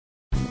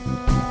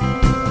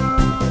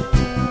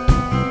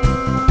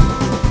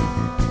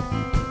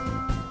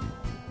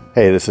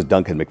Hey, this is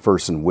Duncan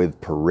McPherson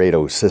with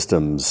Pareto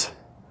Systems.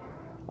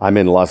 I'm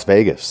in Las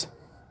Vegas.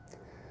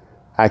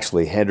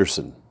 Actually,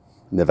 Henderson,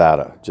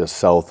 Nevada, just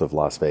south of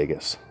Las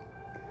Vegas.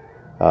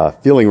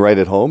 Feeling right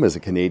at home as a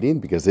Canadian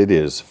because it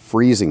is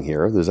freezing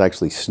here. There's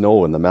actually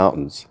snow in the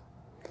mountains.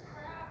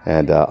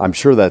 And I'm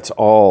sure that's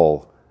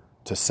all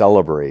to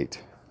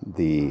celebrate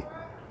the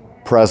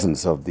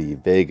presence of the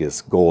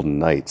Vegas Golden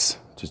Knights,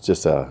 which is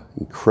just an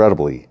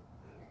incredibly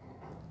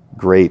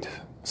great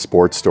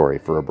sports story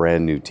for a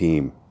brand new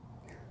team.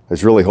 I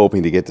was really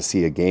hoping to get to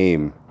see a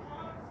game.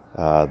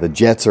 The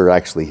Jets are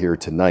actually here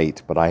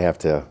tonight, but I have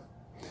to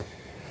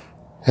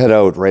head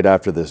out right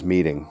after this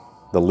meeting.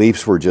 The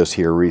Leafs were just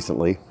here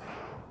recently,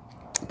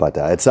 but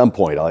at some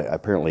point,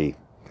 apparently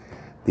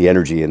the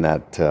energy in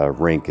that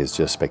rink is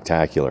just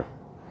spectacular.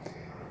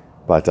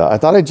 But I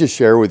thought I'd just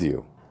share with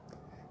you.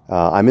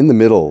 I'm in the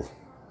middle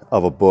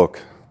of a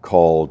book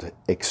called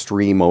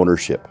Extreme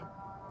Ownership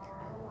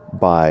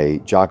by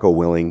Jocko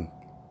Willink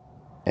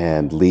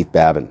and Leif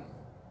Babin.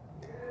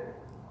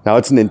 Now,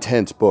 it's an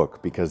intense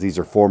book because these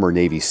are former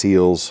Navy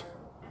SEALs.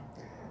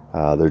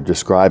 They're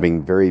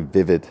describing very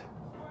vivid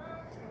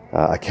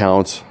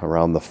accounts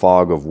around the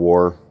fog of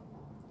war.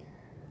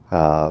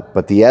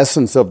 But the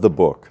essence of the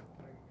book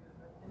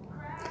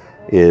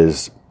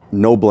is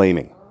no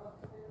blaming,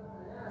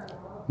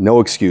 no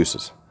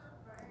excuses,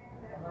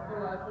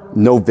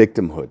 no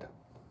victimhood.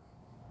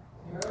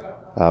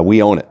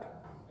 We own it.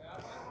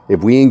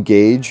 If we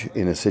engage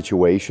in a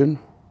situation,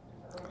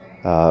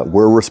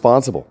 we're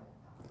responsible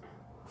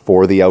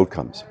for the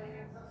outcomes.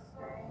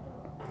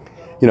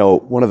 You know,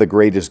 one of the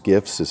greatest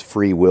gifts is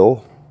free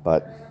will,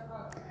 but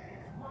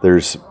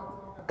there's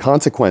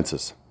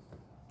consequences,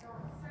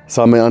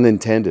 some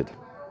unintended.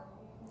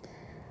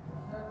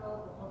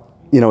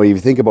 You know, if you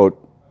think about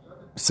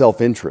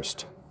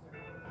self-interest,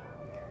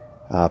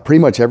 pretty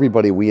much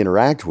everybody we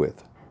interact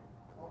with,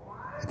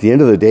 at the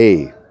end of the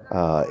day,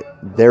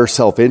 their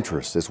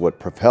self-interest is what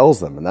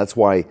propels them. And that's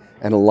why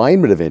an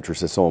alignment of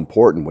interest is so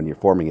important when you're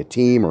forming a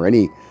team or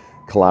any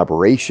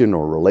collaboration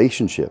or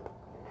relationship.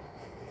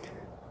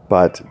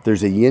 But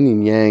there's a yin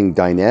and yang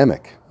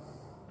dynamic.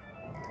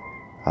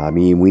 I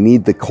mean, we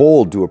need the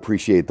cold to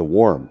appreciate the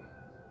warm,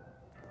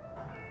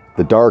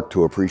 the dark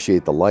to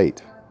appreciate the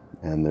light.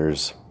 And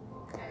there's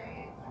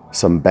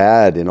some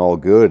bad in all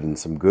good and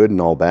some good in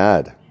all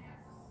bad.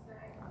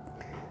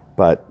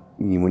 But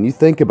when you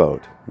think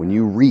about, when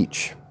you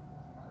reach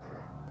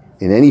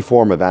in any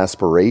form of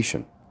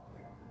aspiration,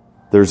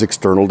 there's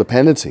external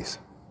dependencies.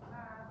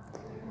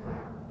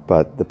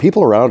 But the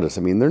people around us,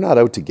 I mean, they're not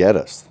out to get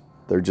us.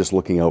 They're just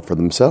looking out for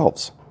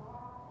themselves.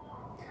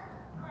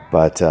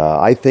 But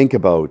I think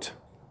about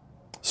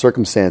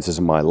circumstances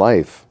in my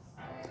life.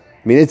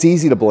 I mean, it's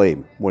easy to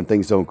blame when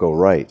things don't go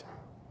right.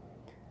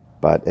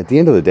 But at the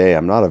end of the day,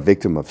 I'm not a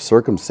victim of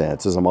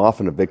circumstances. I'm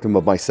often a victim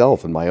of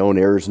myself and my own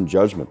errors and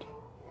judgment.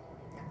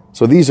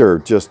 So these are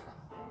just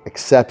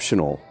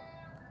exceptional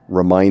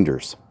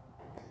reminders.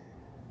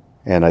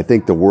 And I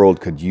think the world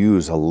could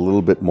use a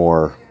little bit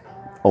more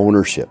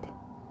ownership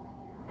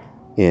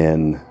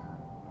in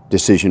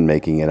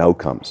decision-making and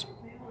outcomes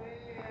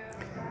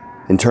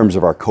in terms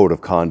of our code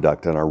of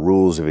conduct and our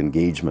rules of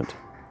engagement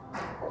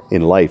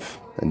in life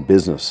and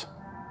business.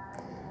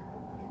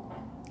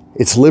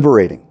 It's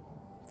liberating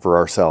for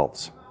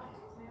ourselves.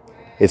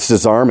 It's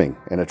disarming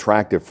and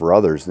attractive for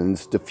others, and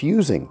it's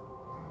diffusing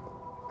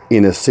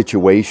in a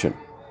situation.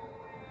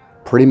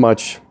 Pretty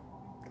much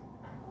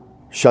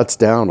shuts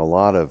down a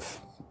lot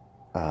of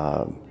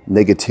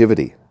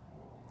negativity.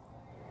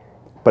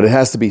 But it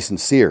has to be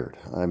sincere.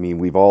 I mean,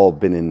 we've all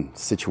been in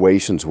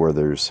situations where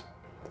there's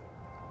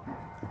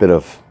a bit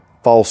of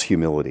false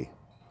humility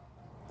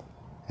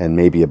and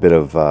maybe a bit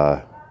of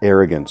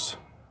arrogance,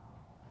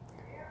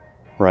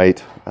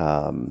 right?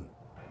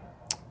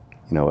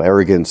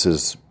 Arrogance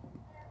is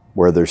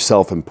where there's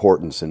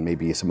self-importance and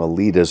maybe some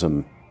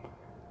elitism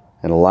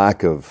and a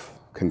lack of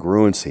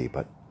congruency.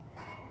 But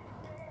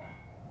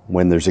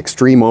when there's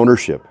extreme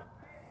ownership,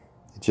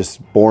 it's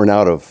just born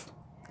out of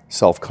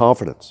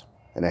self-confidence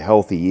and a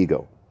healthy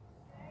ego.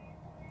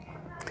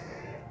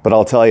 But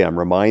I'll tell you, I'm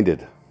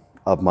reminded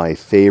of my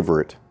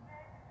favorite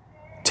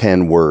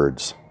 10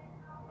 words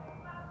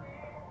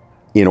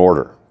in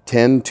order.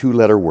 10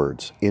 two-letter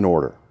words in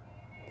order.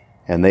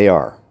 And they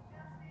are,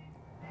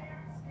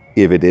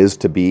 if it is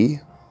to be,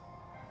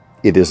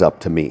 it is up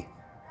to me.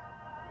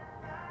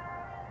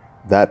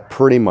 That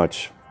pretty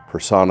much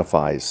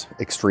personifies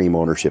extreme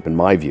ownership in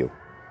my view.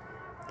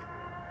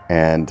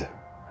 And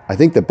I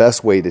think the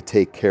best way to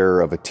take care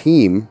of a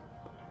team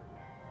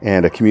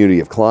and a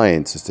community of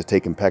clients is to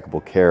take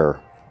impeccable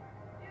care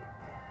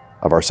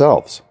of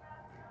ourselves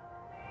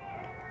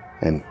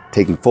and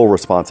taking full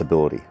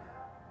responsibility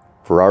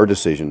for our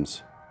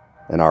decisions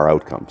and our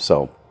outcomes.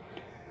 So,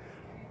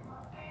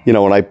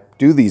 when I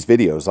do these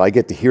videos, I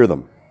get to hear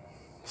them.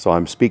 So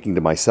I'm speaking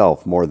to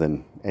myself more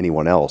than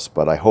anyone else,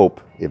 but I hope,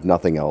 if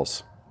nothing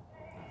else,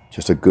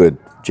 just a good,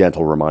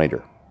 gentle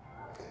reminder.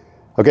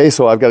 Okay,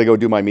 so I've got to go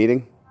do my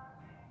meeting.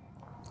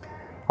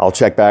 I'll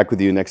check back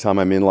with you next time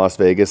I'm in Las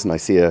Vegas and I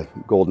see a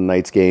Golden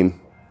Knights game.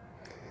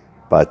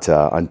 But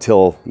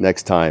until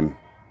next time,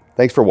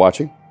 thanks for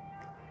watching.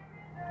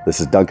 This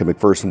is Duncan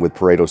McPherson with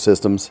Pareto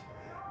Systems.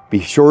 Be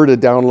sure to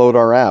download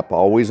our app,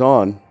 always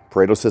on,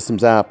 Pareto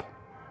Systems app,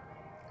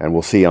 and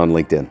we'll see you on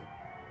LinkedIn.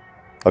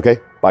 Okay,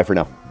 bye for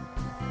now.